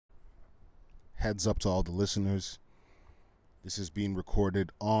Heads up to all the listeners. This is being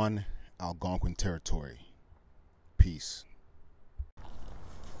recorded on Algonquin territory. Peace.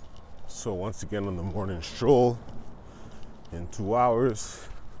 So once again on the morning stroll, in 2 hours,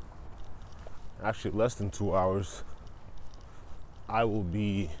 actually less than 2 hours, I will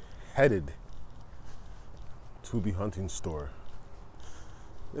be headed to the hunting store.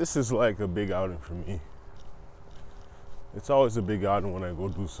 This is like a big outing for me. It's always a big outing when I go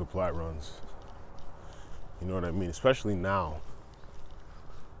do supply runs. You know what I mean? Especially now.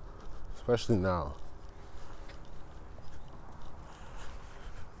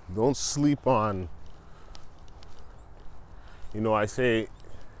 Don't sleep on, I say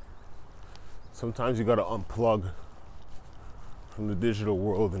sometimes you gotta unplug from the digital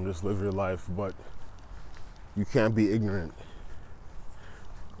world and just live your life, but you can't be ignorant.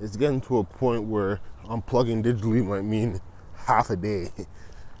 It's getting to a point where unplugging digitally might mean half a day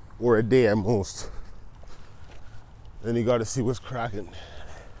or a day at most. Then you gotta see what's cracking,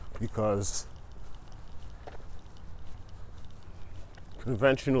 because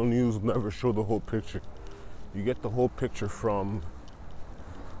conventional news will never show the whole picture. You get the whole picture from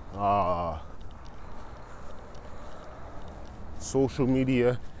social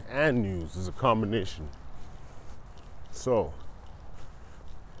media and news is a combination. So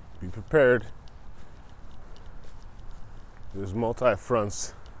be prepared. There's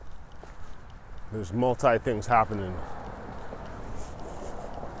multi-fronts. There's multi-things happening.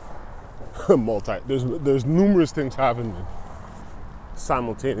 There's numerous things happening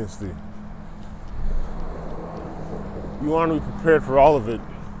simultaneously. You want to be prepared for all of it.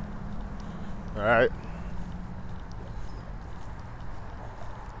 All right?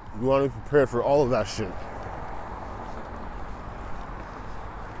 You want to be prepared for all of that shit.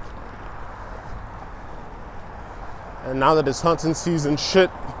 And now that it's hunting season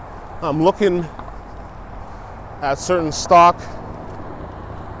shit, I'm looking at certain stock.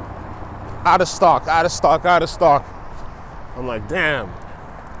 Out of stock. I'm like, damn.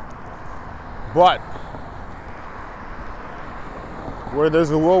 But where there's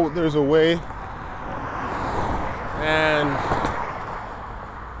a will, there's a way. And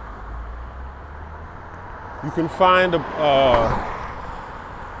you can find a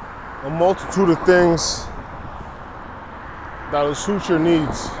multitude of things that will suit your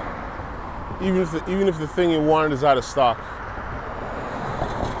needs, even if the thing you wanted is out of stock.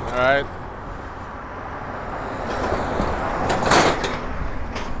 All right.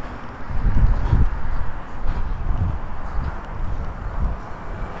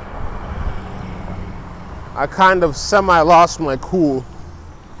 I kind of semi-lost my cool,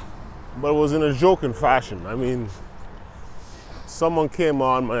 but it was in a joking fashion. I mean, someone came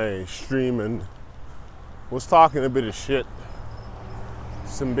on my stream and was talking a bit of shit,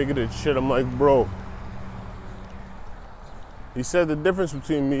 some bigoted shit. I'm like, bro, he said the difference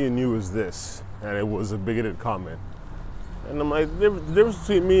between me and you is this, and it was a bigoted comment. And I'm like, the difference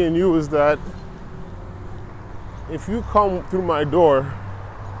between me and you is that if you come through my door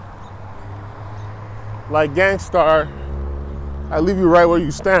like Gangstar, I leave you right where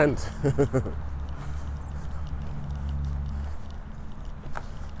you stand.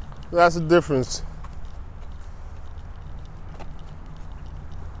 That's the difference.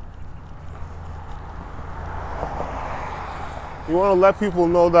 You want to let people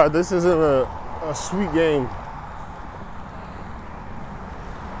know that this isn't a sweet game.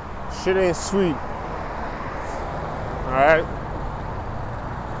 Shit ain't sweet. All right?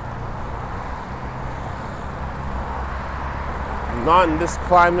 Not in this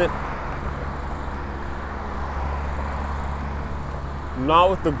climate. Not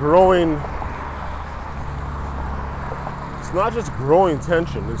with the growing. It's not just growing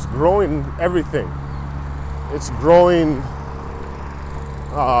tension, it's growing everything. It's growing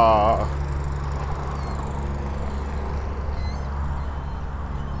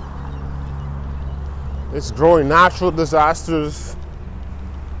natural disasters.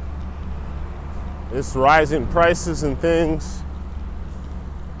 It's rising prices and things.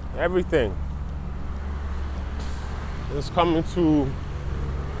 Everything is coming to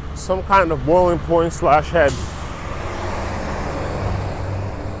some kind of boiling point / head.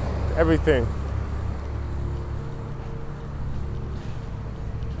 Everything.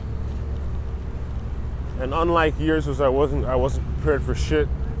 And unlike years as I wasn't prepared for shit,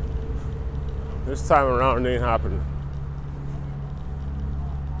 this time around it ain't happening.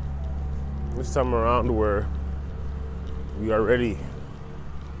 This time around where we are ready.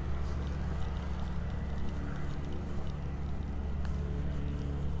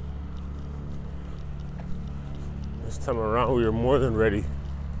 This time around we are more than ready.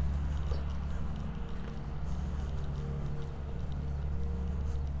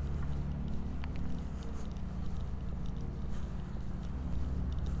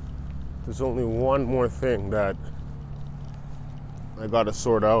 There's only one more thing that I gotta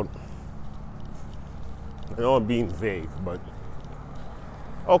sort out. I know I'm being vague, but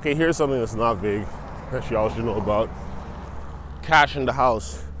okay, here's something that's not vague that y'all should know about. Cash in the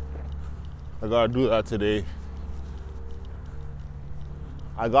house. I gotta do that today.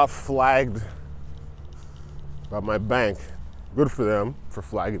 I got flagged by my bank. Good for them for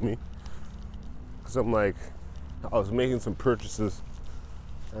flagging me. Because I'm like, I was making some purchases,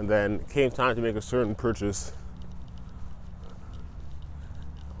 and then it came time to make a certain purchase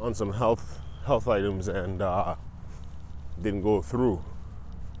on some health items, and didn't go through.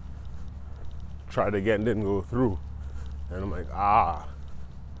 Tried again, didn't go through. And I'm like,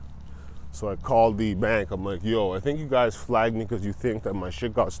 So I called the bank. I'm like, yo, I think you guys flagged me because you think that my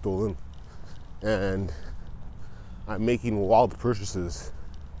shit got stolen, and I'm making wild purchases.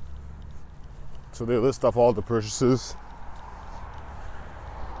 So they list off all the purchases.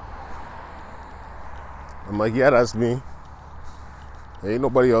 I'm like, yeah, that's me. There ain't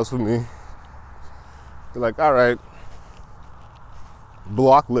nobody else with me. They're like, all right,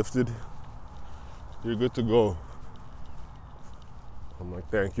 block lifted. You're good to go. I'm like,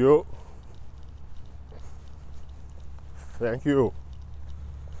 thank you. Thank you.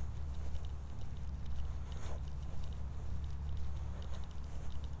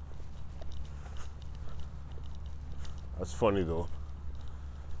 That's funny though.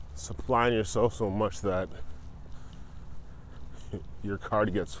 Supplying yourself so much that your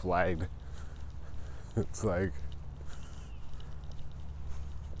card gets flagged. It's like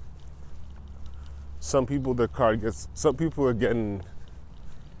some people are getting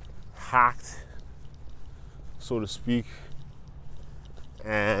hacked, so to speak,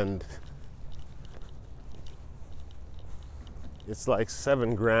 and it's like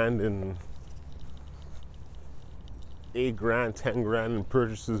 $7,000 and $8,000, $10,000 in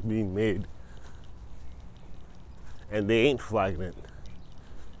purchases being made, and they ain't flagging it.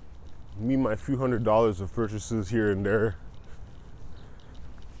 Me, my few $100s of purchases here and there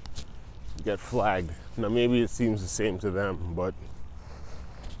get flagged. Now maybe it seems the same to them, but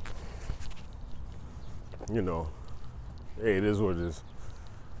you know, hey, it is what it is.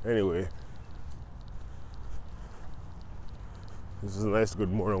 Anyway, this is a nice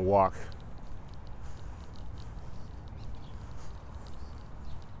good morning walk.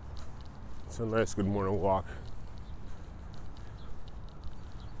 It's a nice good morning walk.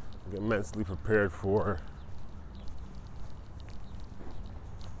 Get mentally prepared for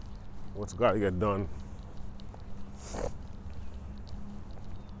what's got to get done.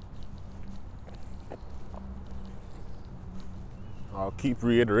 I'll keep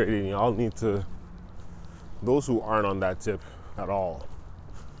reiterating, y'all need to, those who aren't on that tip at all,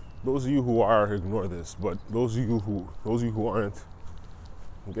 those of you who are, ignore this, but those of you who aren't,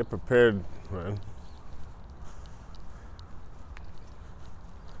 get prepared, man.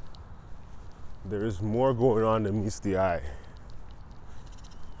 There is more going on than meets the eye.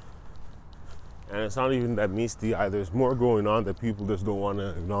 And it's not even that meets the eye, there's more going on that people just don't want to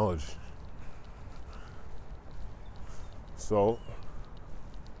acknowledge. So,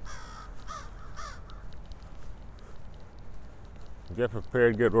 get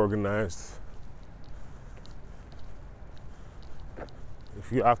prepared, get organized.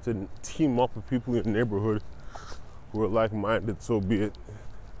 If you have to team up with people in your neighborhood who are like-minded, so be it.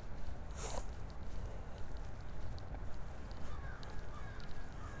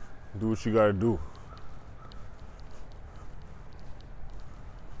 Do what you gotta do.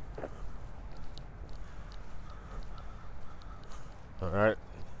 All right.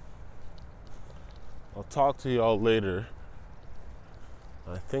 I'll talk to y'all later.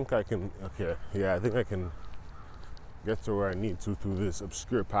 I think I can, I think I can get to where I need to through this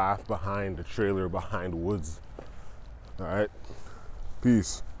obscure path behind the trailer, behind woods. All right.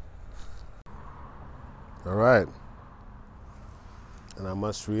 Peace. All right. And I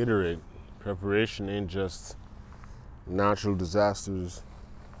must reiterate, preparation ain't just natural disasters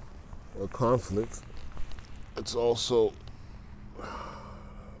or conflict. It's also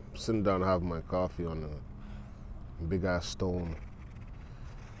sitting down and having my coffee on a big ass stone.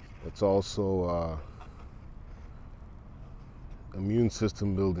 It's also immune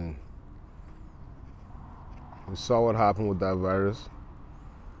system building. We saw what happened with that virus,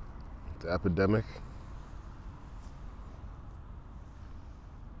 the epidemic.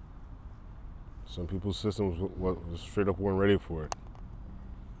 Some people's systems straight up weren't ready for it.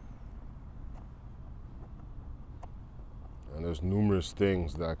 And there's numerous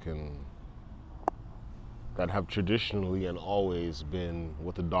things that have traditionally and always been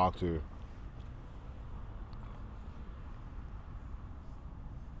what the doctor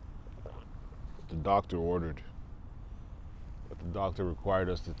the doctor ordered, what the doctor required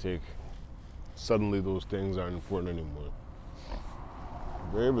us to take. Suddenly those things aren't important anymore.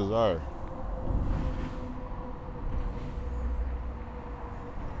 Very bizarre.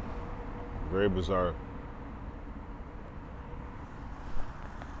 Very bizarre.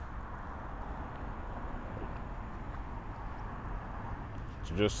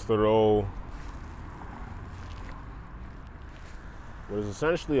 To just throw what is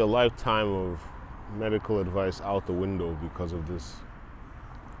essentially a lifetime of medical advice out the window because of this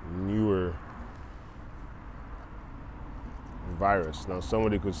newer virus. Now,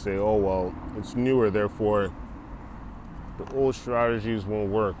 somebody could say, oh, well, it's newer, therefore the old strategies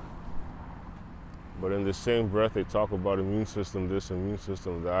won't work. But in the same breath, they talk about immune system this, immune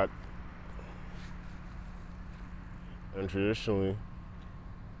system that. And traditionally,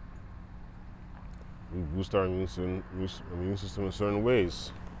 we boost our immune system in certain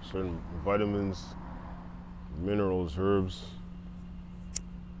ways. Certain vitamins, minerals, herbs.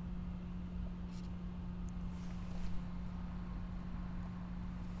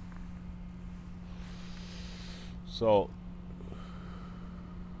 So,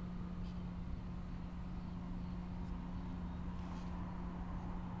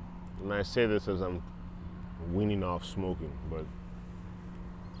 and I say this as I'm weaning off smoking, but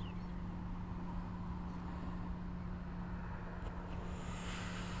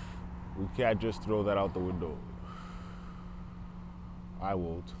we can't just throw that out the window. I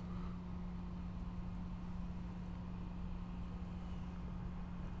won't.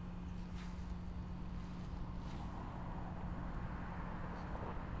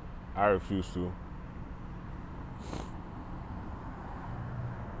 I refuse to.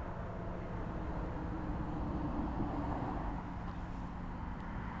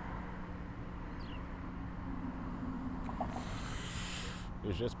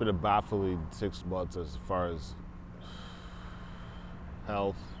 It's just been a baffling 6 months as far as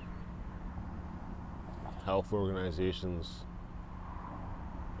health organizations,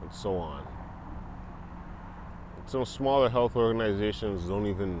 and so on. Some smaller health organizations don't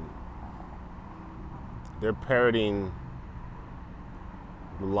even, they're parroting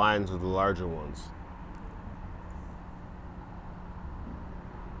the lines of the larger ones.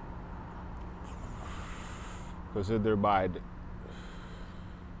 Because they're by,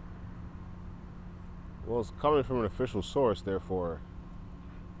 well, it's coming from an official source, therefore,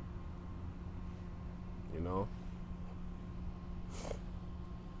 you know?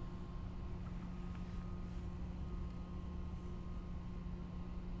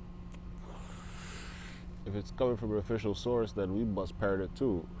 If it's coming from an official source, then we must parrot it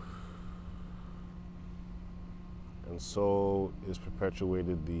too. And so is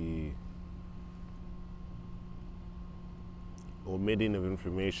perpetuated the omitting of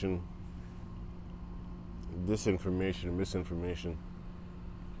information, disinformation, misinformation.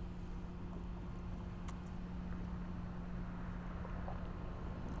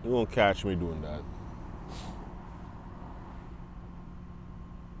 You won't catch me doing that.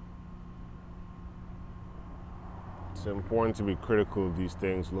 It's important to be critical of these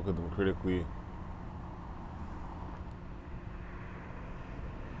things, look at them critically.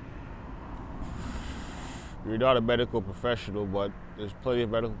 You're not a medical professional, but there's plenty of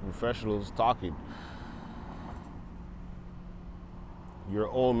medical professionals talking. Your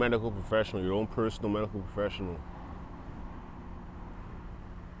own medical professional, your own personal medical professional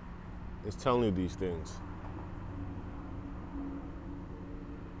is telling you these things.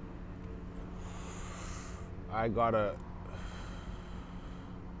 I gotta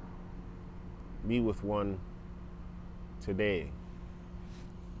meet with one today.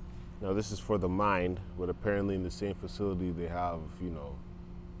 Now, this is for the mind, but apparently in the same facility they have,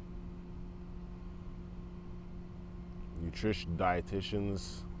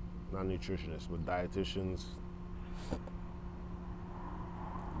 dietitians, not nutritionists, but dietitians,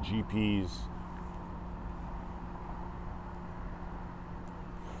 GPs.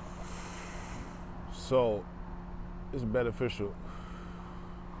 So, it's beneficial.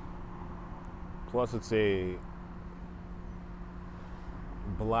 Plus, it's a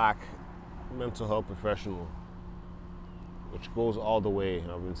Black mental health professional, which goes all the way,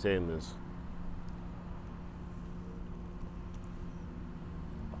 and I've been saying this.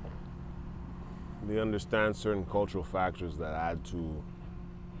 They understand certain cultural factors that add to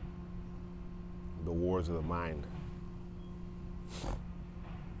the wars of the mind.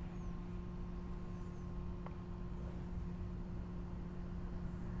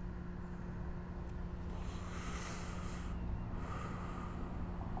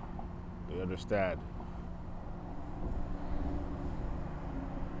 They understand.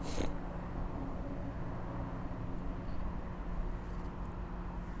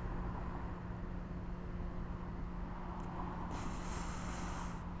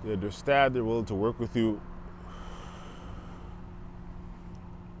 They understand, they're willing to work with you.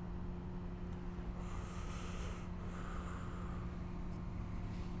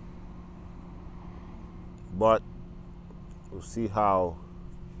 But we'll see how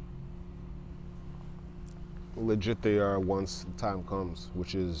legit they are once the time comes,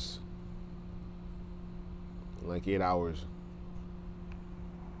 which is like 8 hours.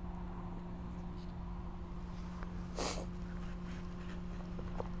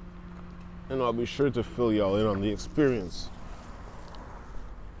 And I'll be sure to fill y'all in on the experience.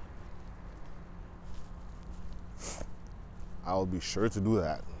 I'll be sure to do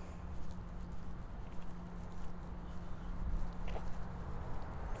that.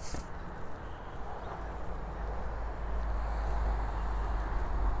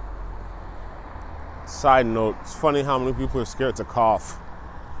 Side note, it's funny how many people are scared to cough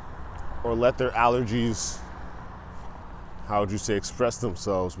or let their allergies, how would you say, express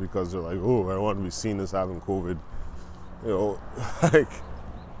themselves, because they're like, oh, I don't want to be seen as having COVID. You know, like,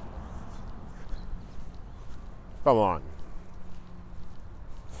 come on.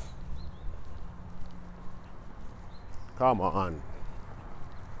 Come on.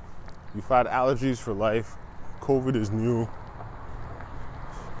 You've had allergies for life. COVID is new.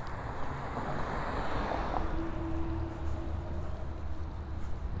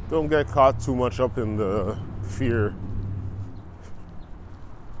 Don't get caught too much up in the fear.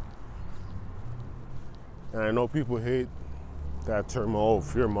 And I know people hate that term, oh,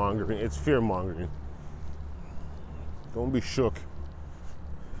 fear mongering. It's fear mongering. Don't be shook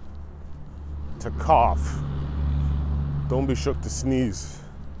to cough. Don't be shook to sneeze.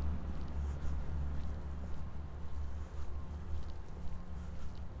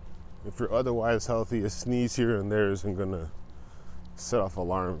 If you're otherwise healthy, a sneeze here and there isn't gonna set off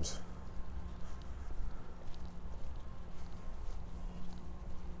alarms.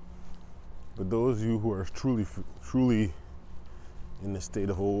 But those of you who are truly in the state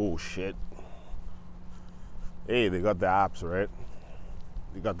of, oh shit, hey, they got the apps, right?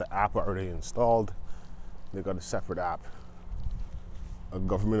 They got the app already installed. They got a separate app, a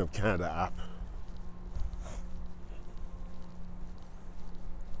Government of Canada app.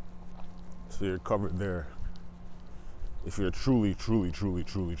 So you're covered there if you're truly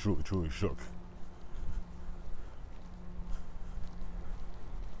shook.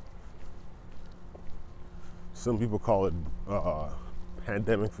 Some people call it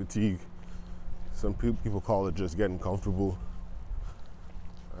pandemic fatigue. Some people call it just getting comfortable.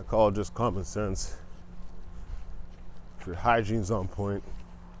 I call it just common sense. If your hygiene's on point,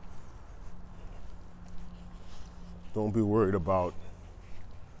 don't be worried about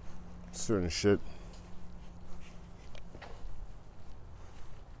certain shit.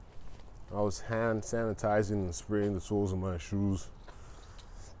 I was hand sanitizing and spraying the soles of my shoes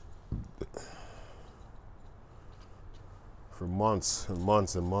for months and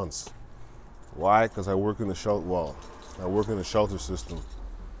months and months. Why? Because I work in the shelter system.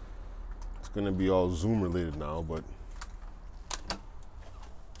 It's gonna be all Zoom related now, but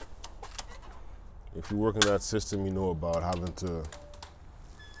if you work in that system, you know about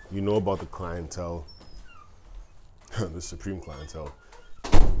the clientele, the supreme clientele.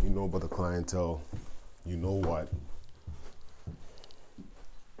 You know about the clientele. You know what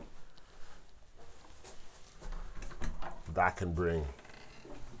that can bring.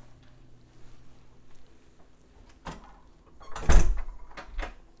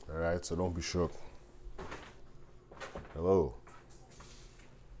 All right, so don't be shook. Hello.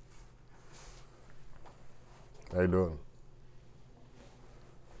 How you doing?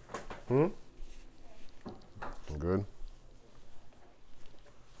 Good?